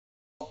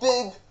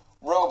big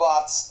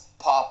robots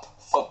pop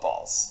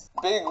footballs.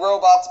 Big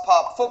robots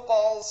pop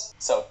footballs.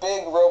 So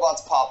big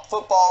robots pop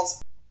footballs.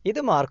 ഇത്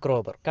mark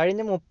robber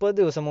കഴിഞ്ഞ 30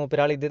 ദിവസം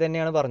മൂപ്പരാൾ ഇത്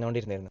തന്നെയാണ്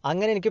പറഞ്ഞുകൊണ്ടിരുന്നത്.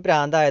 അങ്ങനെ എനിക്ക്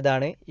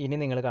പ്രാന്തായതാണ് ഇനി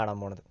നിങ്ങൾ കാണാൻ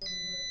പോണത്.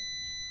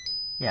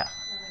 Yeah,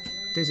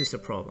 this is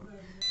the problem.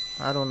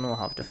 I don't know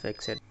how to fix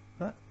it,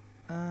 but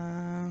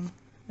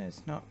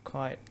it's not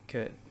quite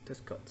good. This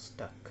got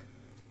stuck.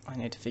 I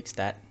need to fix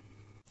that.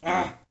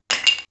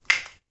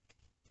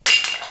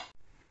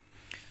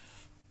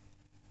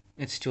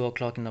 It's 2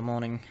 o'clock in the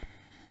morning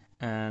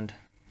and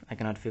I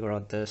cannot figure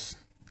out this.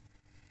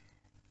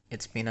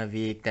 It's been a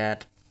week that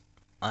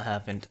I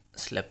haven't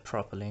slept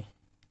properly.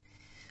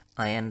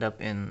 I end up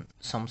in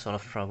some sort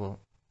of trouble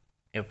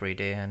every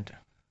day and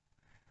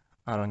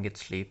I don't get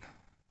sleep.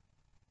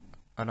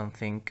 I don't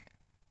think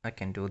I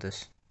can do this.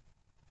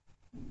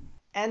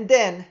 And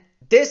then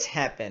this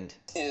happened.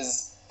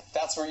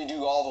 That's where you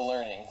do all the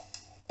learning.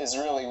 Is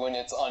really when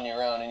it's on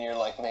your own and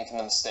you're like making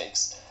the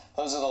mistakes.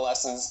 Those are the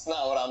lessons.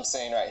 Not what I'm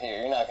saying right here.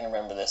 You're not going to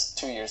remember this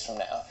 2 years from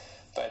now.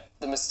 But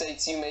the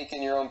mistakes you make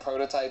in your own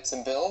prototypes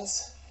and builds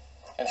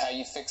and how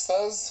you fix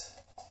those,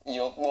 you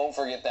won't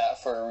forget that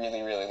for a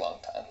really, really long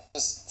time.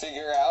 Just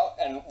figure out,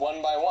 and one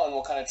by one,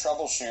 we'll kind of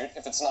troubleshoot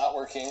if it's not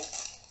working,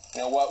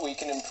 what we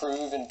can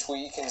improve and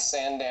tweak and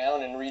sand down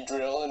and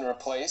re-drill and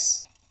replace.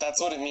 That's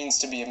what it means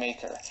to be a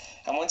maker.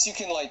 And once you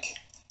can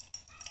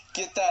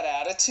get that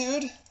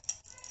attitude,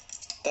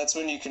 that's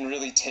when you can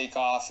really take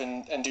off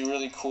and do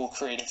really cool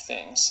creative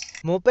things.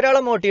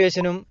 മൂപ്പരാളെ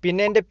മോട്ടിവേഷനും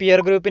പിന്നെ എൻ്റെ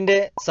peer ഗ്രൂപ്പിന്റെ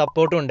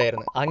സപ്പോർട്ടും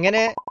ഉണ്ടായിരുന്നു.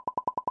 അങ്ങനെ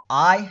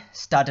I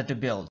started to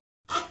build.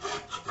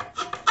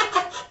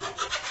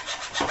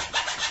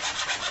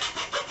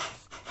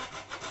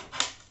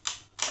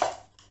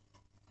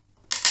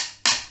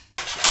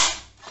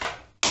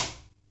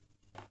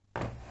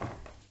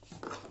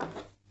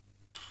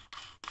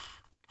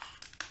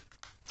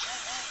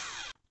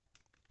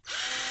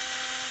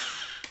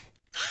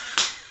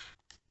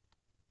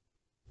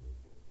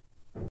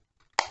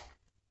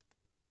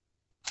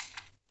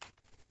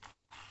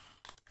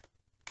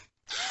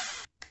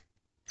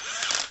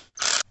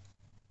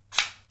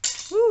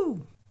 Woo!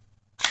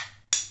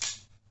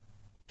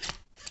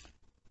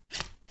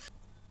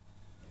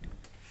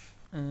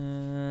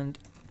 And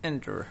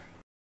enter.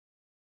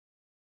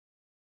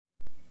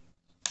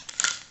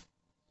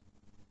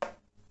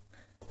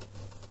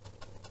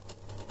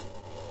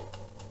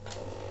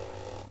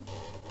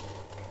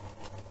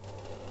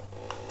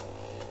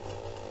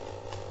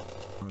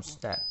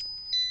 That.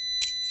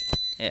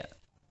 Yeah.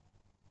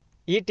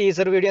 ഈ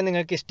teaser video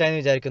നിങ്ങൾക്ക് ഇഷ്ടമായെന്ന്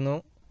വിചാരിക്കുന്നു.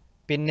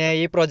 പിന്നെ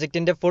ഈ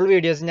പ്രൊജക്റ്റിൻ്റെ ഫുൾ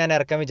വീഡിയോസ് ഞാൻ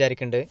ഇറക്കാൻ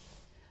വിചാരിക്കുന്നുണ്ട്.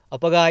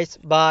 അപ്പോൾ guys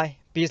bye,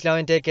 piece love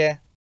and take care.